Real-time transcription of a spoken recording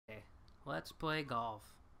Let's play golf.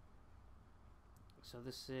 So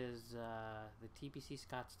this is the TPC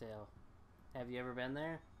Scottsdale. Have you ever been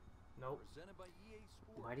there? Nope.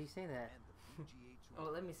 Why do you say that? Oh,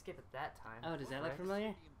 let me skip it that time. Oh, does that look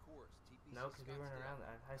familiar? No, because we weren't around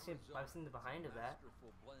that. I've seen the behind of that.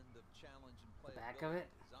 The back of it?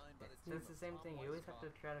 It's the same thing. You always have to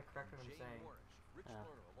try to correct what I'm saying. Oh.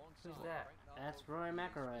 Who's that? That's Rory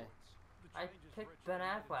Mcilroy. I picked Ben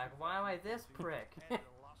Affleck. Why am I this prick?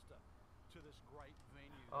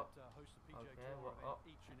 Oh, okay. Well, oh.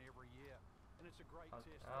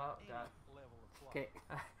 Oh, God. Okay.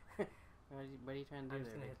 What are you trying to do? I'm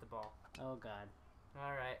just gonna hit the ball. Oh, God.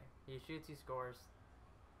 Alright. He shoots, he scores.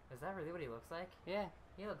 Is that really what he looks like? Yeah.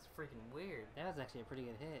 He looks freaking weird. That was actually a pretty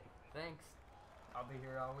good hit. Thanks. I'll be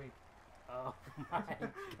here all week. Oh, my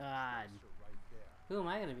God. Who am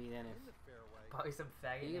I going to be then? If Probably some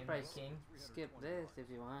faggot you named could Nick King. skip this if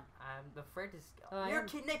you want. I'm afraid to skip. Oh, You're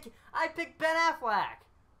kidding, Nick. I picked Ben Affleck!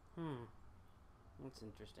 That's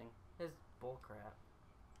interesting. His bullcrap.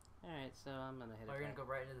 Alright, so I'm going to hit it. Are you going to go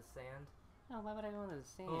right into the sand? Oh, why would I go into the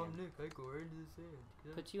sand? Oh, Nick, I go right into the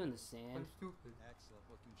sand. Put you in the I'm sand. stupid. Excellent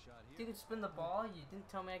looking shot here. You could spin the ball. You didn't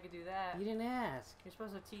tell me I could do that. You didn't ask. You're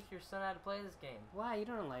supposed to teach your son how to play this game. Why? You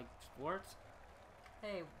don't like sports?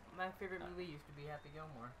 Hey, my favorite movie used to be Happy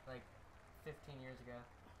Gilmore, like 15 years ago.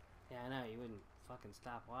 Yeah, I know. You wouldn't fucking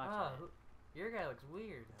stop watching it. Your guy looks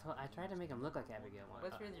weird. I tried to make him look like Happy Gilmore.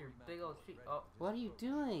 What's with your big old feet? Oh. What are you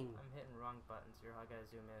doing? I'm hitting wrong buttons here. I gotta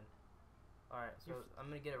zoom in. Alright, so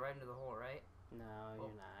I'm gonna get it right into the hole, right? No,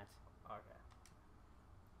 you're not. Okay.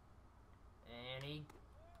 And he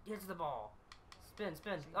hits the ball. Spin,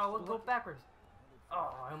 spin. Oh, we'll go backwards.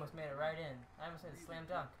 Oh, I almost made it right in. I almost made a slam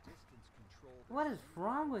dunk. What is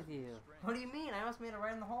wrong with you? What do you mean? I almost made it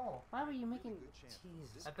right in the hole. Why were you making...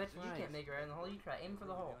 Jesus I bet you Christ. can't make it right in the hole. You try. Aim for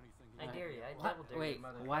the hole. I dare you. I What? double dare Wait, you,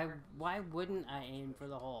 motherfucker. why wouldn't I aim for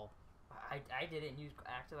the hole? I did it and you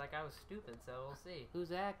acted like I was stupid, so we'll see.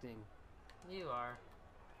 Who's acting? You are.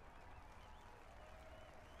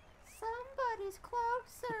 Somebody's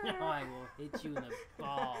closer. No, I will hit you in the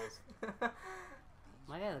balls.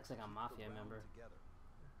 My guy looks like a mafia member.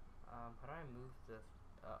 How do I move the...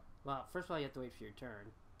 Well, first of all, you have to wait for your turn.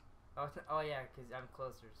 Oh yeah, because I'm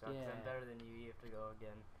closer, so 'cause Yeah. I'm better than you. You have to go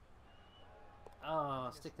again. Oh,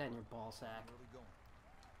 stick that in your ball sack.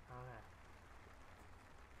 Alright.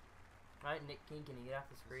 Alright, Nick King, can you get off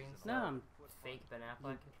the screen? So No, I'm... fake Ben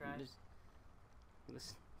Affleck can try.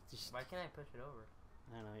 Just, Why can't I push it over?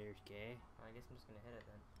 I don't know, you're gay. I guess I'm just gonna hit it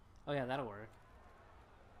then. Oh yeah, that'll work.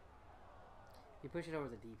 You push it over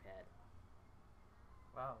the D-pad.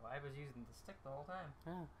 Wow, I was using the stick the whole time.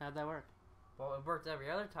 Oh, how'd that work? Well, it worked every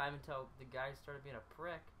other time until the guy started being a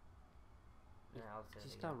prick. Yeah, I'll say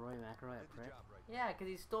Did you it call again. Rory Mcilroy a prick? Yeah, because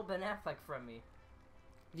he stole Ben Affleck from me.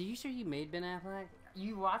 Are you sure you made Ben Affleck?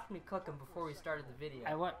 You watched me cook him before we started the video.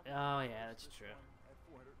 Oh yeah, that's true.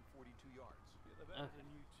 Okay.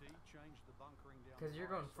 Because you're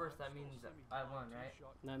going first, that means I won, right?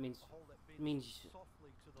 No, it means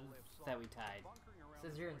that we tied. It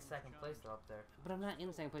says you're in second place though up there. But I'm not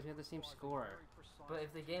in second place. We have the same score. But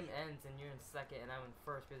if the game ends and you're in second and I'm in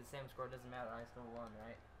first, we have the same score. It doesn't matter. I still won,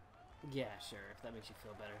 right? Yeah, sure. If that makes you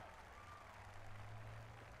feel better.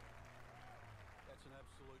 That's an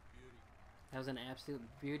absolute beauty. That was an absolute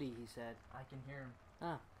beauty, he said. I can hear him.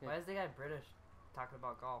 Oh, good. Why is the guy British talking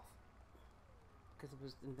about golf? Because it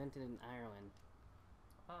was invented in Ireland.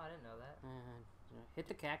 Oh, I didn't know that. Hit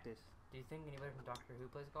the cactus. Do you think anybody from Doctor Who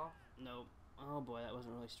plays golf? Nope. Oh boy, that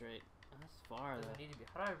wasn't really straight. That's far though. Doesn't need to be.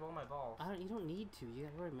 How do I roll my balls? You don't need to. You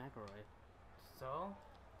got Rory Mcilroy. So?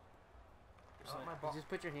 My ball. You just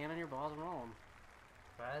put your hand on your balls and roll them.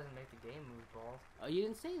 But that doesn't make the game move balls. Oh, you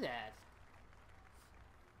didn't say that.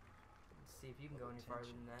 Let's see if you can go any farther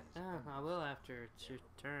than that. Oh, I will after it's your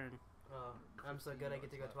turn. Oh, I'm so good I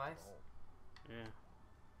get to go twice? Yeah.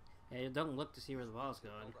 Hey, don't look to see where the ball's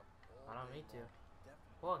going. I don't need to.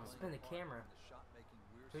 Well, I can spin the camera.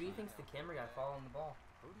 Who do you think's the camera guy following the ball?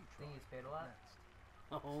 Think he's paid a lot?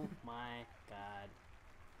 Oh my god.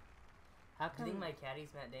 How Do you come think my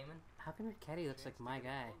caddy's Matt Damon? How come your caddy looks like my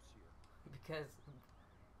guy? Because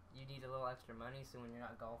you need a little extra money, so when you're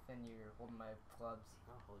not golfing, you're holding my clubs.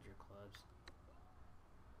 I'll hold your clubs.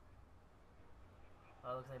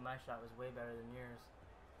 Oh, it looks like my shot was way better than yours.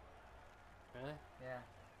 Really? Yeah.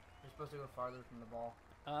 You're supposed to go farther from the ball.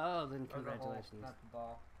 Oh, then Or the hole, congratulations. not the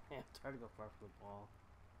ball. Yeah, it's hard to go far from the ball.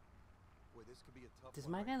 Boy, this could be a tough Does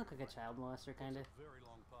one my right guy look here. like a child molester, kinda? Very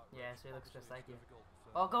long putt. Yeah, so he looks just like you. Difficult,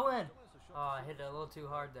 Oh, go in! Oh, I hit it a little too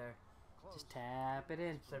hard there. Just tap it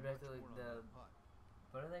in. So basically,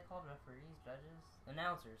 what are they called? Referees, judges,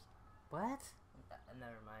 announcers. What?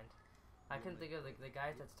 Never mind. I couldn't think of the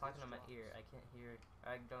guy that's talking on my ear. I can't hear.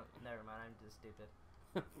 I don't. Never mind. I'm just stupid.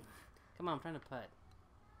 Come on, I'm trying to putt.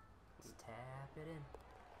 Just tap it in.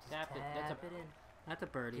 Just Tap it. That's it in. That's a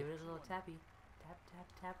birdie. Give it a little tappy. Tap, tap,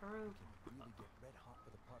 taparoo. Really get red hot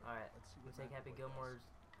with a putter. Alright, Let's see we'll what take Matt Happy Boyd has to Gilmore's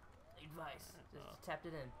say. advice. Just tapped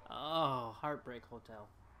it in. Oh, Heartbreak Hotel.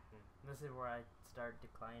 This is where I start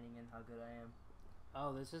declining in how good I am.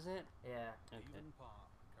 Oh, this is it? Yeah. Okay. Even par,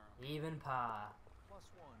 currently. Even pa. +1.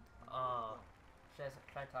 and Oh. you're Should I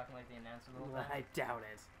try talking like the announcer the whole time? I doubt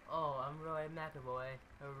it. Oh, I'm Roy McIlroy.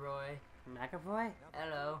 Roy. McAvoy? done.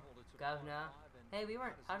 Hello, Now the third hole, it's a Governor. par five, and Hey, we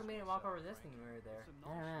weren't. How does come we this didn't one walk over set, this Frank? thing when we were there? It's a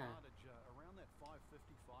I don't know. non-startage, around that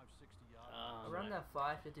 550, 560 yard. Around that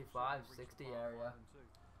 555, 60 area.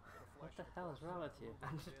 What the hell is wrong with you?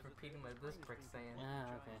 I'm just repeating what this prick's saying.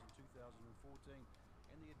 Ah, okay. 2014,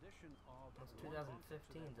 and the addition of It's one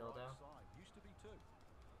 2015, to that dildo. right side. Used to be 2.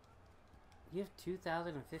 You have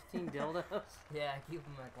 2015 dildos? Yeah, I keep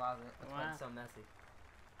them in my closet. That's why Wow. it's so messy.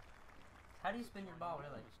 How do you spin your ball,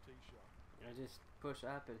 really? His tee shot. I just push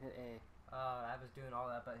up and hit A. I was doing all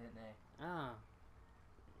that but hitting A. Oh.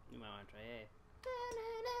 You might want to try A.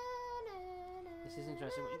 This is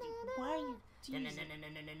interesting. Why are you teasing?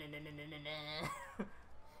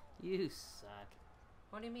 You suck.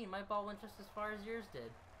 What do you mean? My ball went just as far as yours did.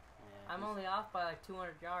 Yeah, I'm just only off by like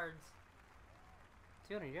 200 yards.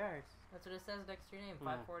 200 yards. That's what it says next to your name,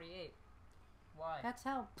 Yeah. 548. Why? That's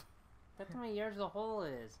how many yards the hole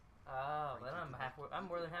is. Oh, then I'm halfway. I'm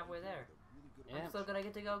more than halfway there. Yeah. I'm still gonna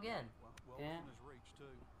get to go again. Well Yeah. within his reach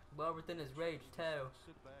too. Well within his range too.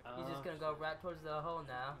 Sit back. He's just gonna go right towards the hole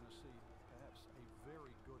now. Gonna see perhaps a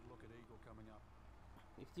very good look at eagle coming up.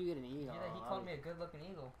 If you get an eagle, Yeah, he called me a good-looking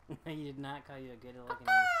eagle. He did not call you a good looking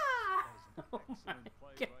eagle. Oh my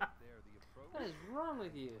God. What is wrong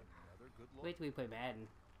with you? Another good look. Wait till we play Madden.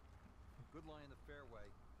 Good lie in the fairway.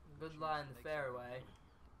 Good lie in the fairway.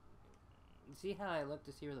 See how I look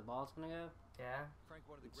to see where the ball's gonna go? Yeah. Frank,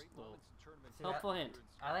 one of the It's great slow. moments in tournament. See, Helpful hint.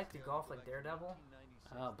 I like to golf like Daredevil.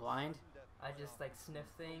 Blind? I just like sniff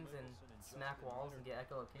things and smack walls and get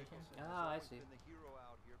echolocation. Oh, I see. Been the hero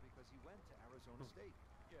out here because he went to Arizona State.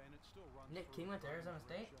 Yeah, and it still runs Nick through King went to the Arizona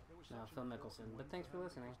range. State? There was No, such Phil an Mickelson. ability But thanks for to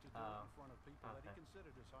listening. do it Oh. in front of people that he Okay.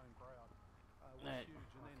 considered his home crowd. Was Alright. huge.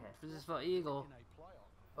 And then Okay. This is for Eagle. in a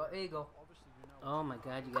playoff, Oh, eagle. obviously you know Oh my it's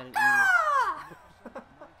God, you about got an eagle.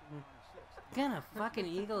 What kind of fucking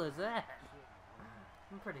eagle is that?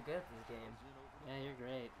 I'm pretty good at this game. Yeah, you're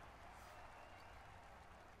great.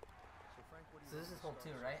 So this is hole 2,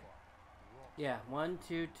 right? Yeah, 1,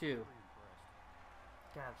 2, 2.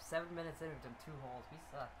 God, 7 minutes in, we've done 2 holes. We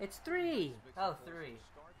suck. It's 3. Oh, 3.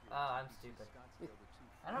 Oh, I'm stupid.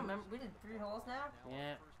 I don't remember. We did 3 holes now?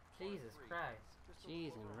 Yeah. Jesus Christ.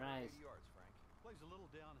 Cheese and rice. Plays a little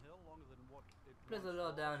downhill, longer than what it Plays a once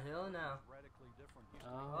little was. downhill now. Radically different. Used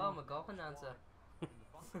to be Oh, I'm Oh. a golf announcer. in the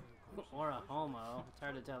bunker, of course, Or a homo. It's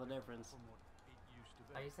hard to tell the difference. from what it used to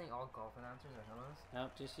be. Are you saying all golf announcers are homos?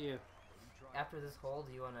 Nope, just you. After this hole,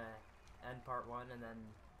 do you want to end part 1 and then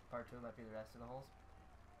part 2 might be the rest of the holes?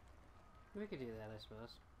 We could do that, I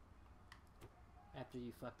suppose. After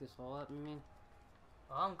you fuck this hole up, you mean?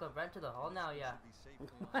 Oh, I'm going right to the hole now, yeah.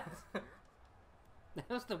 What? That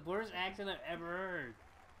was the worst accent I've ever heard.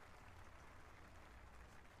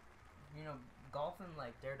 You know, golfing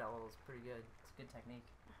like Daredevil is pretty good. It's good technique.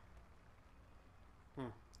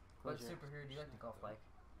 What Close your- superhero do you like to golf like?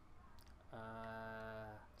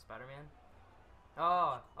 Uh, Spider-Man?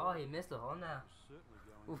 Oh, he missed the hole now.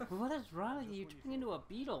 Certainly going. what is wrong with you? You're turning into a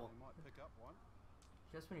beetle. He might pick up one.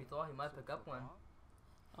 Just when you thought he might pick up one.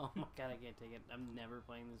 Oh my God, I can't take it. I'm never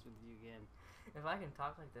playing this with you again. If I can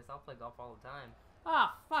talk like this, I'll play golf all the time.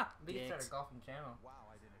 Ah, fuck, We could start dicks. a golfing channel. Wow,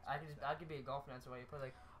 I didn't expect I could be a golf announcer while you play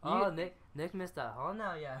like, You- oh, Nick missed that hole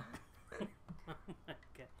now, yeah. Oh my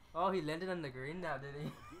God. Oh, he landed on the green now, did he?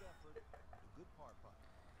 Good effort, a good par putt.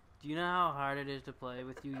 Do you know how hard it is to play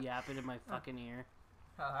with you yapping in my fucking ear?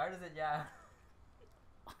 How hard is it? Yeah.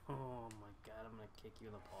 Oh my God, I'm gonna kick you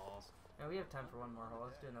in the balls. No, we have time for one more hole.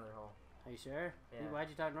 Let's do another hole. Are you sure? Yeah. Why'd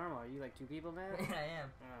you talk normal? Are you like 2 people now? I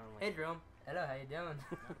am. Oh my Hey, Jerome. Hello, how you doing?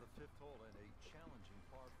 Now to the fifth hole and a challenging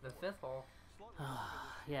par The four. 5th hole.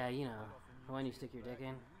 Yeah, you know, when you stick your dick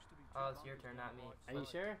in. Oh, it's your turn, not me. Are you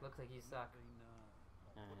sure? Looks like you suck.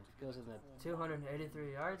 It goes in the...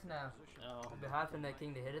 283 yards now. Oh. It'd be hard for Nick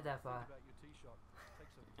King to hit it that far.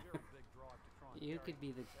 You could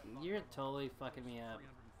be the... You're totally fucking me up.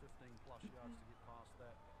 315 plus yards to get past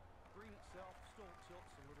that. Green itself still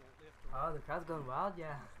tilts a little left. Oh, the crowd's going wild,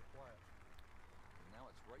 yeah. Now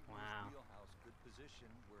it's right in Wow. his wheelhouse. Good position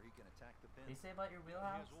where he can attack the pin. Did you say about your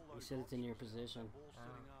wheelhouse? You said it's in your position. Ball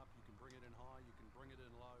sitting up, you can bring it in high, you can bring it in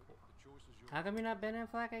low. The choice is yours. How come you're not Ben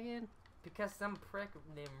Affleck again? Because some prick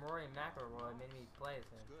named Rory Mcilroy made me play as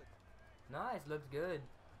him. Good. Nice, looks good.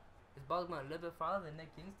 His ball's going a little bit farther than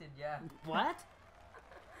Nick King's did, yeah. What?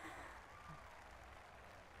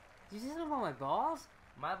 Did you see something about my balls?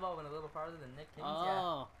 My ball went a little farther than Nick King's, yeah.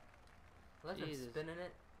 Oh. Look at him Jesus. spinning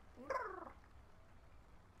it.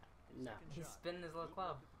 No. He's spinning his little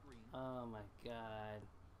club. Oh my god.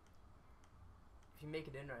 If you make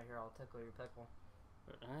it in right here, I'll tickle your pickle.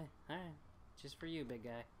 Alright. Just for you, big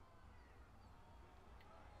guy.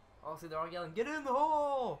 Oh, see, they're all yelling, "Get in the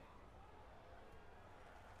hole!"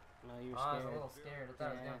 No, you're I was scared. a little scared. I thought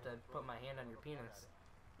I was Yeah. going to have to put my hand on your penis.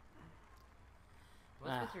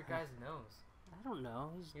 Ah. What's with your guy's nose? I don't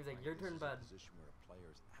know. He was like, "Your turn, bud."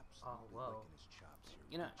 Oh, whoa.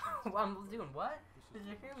 You know, Well, I'm doing what? Did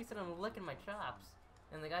you hear me said I'm licking my chops?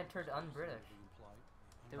 And the guy turned un-British.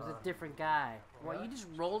 there was a different guy. Well, you just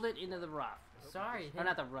rolled it into the rough. Sorry, Or him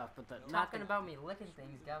not the rough, but the not talking the, about me licking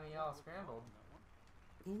things got me all scrambled.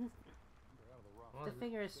 What the was it?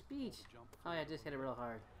 figure of speech. Oh yeah, just hit it real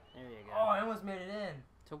hard. There you go. Oh, I almost made it in.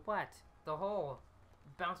 To what? The hole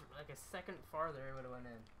bounced like a second farther. It would have went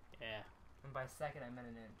in. Yeah. And by second, I meant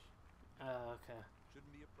an inch. Oh, okay.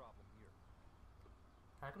 Shouldn't be a problem here.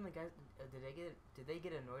 How come the guys did they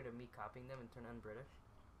get annoyed at me copying them and turn un-British?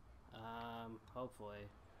 Hopefully.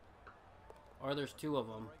 Or there's two of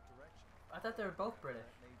them. Right direction. I thought they were both British.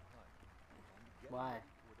 Made punt. Why?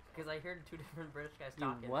 Because I heard two different British guys You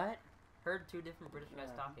talking. what? Heard two different British guys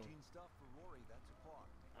Yeah. talking. Routine stuff for Rory. That's a par.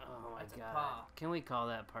 Oh my That's a god. paw. Can we call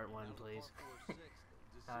that part one, Now the please? par 4 6.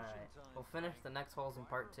 Decision Alright, time. we'll finish the next holes in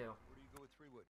part 2. Where do you go with 3 wood?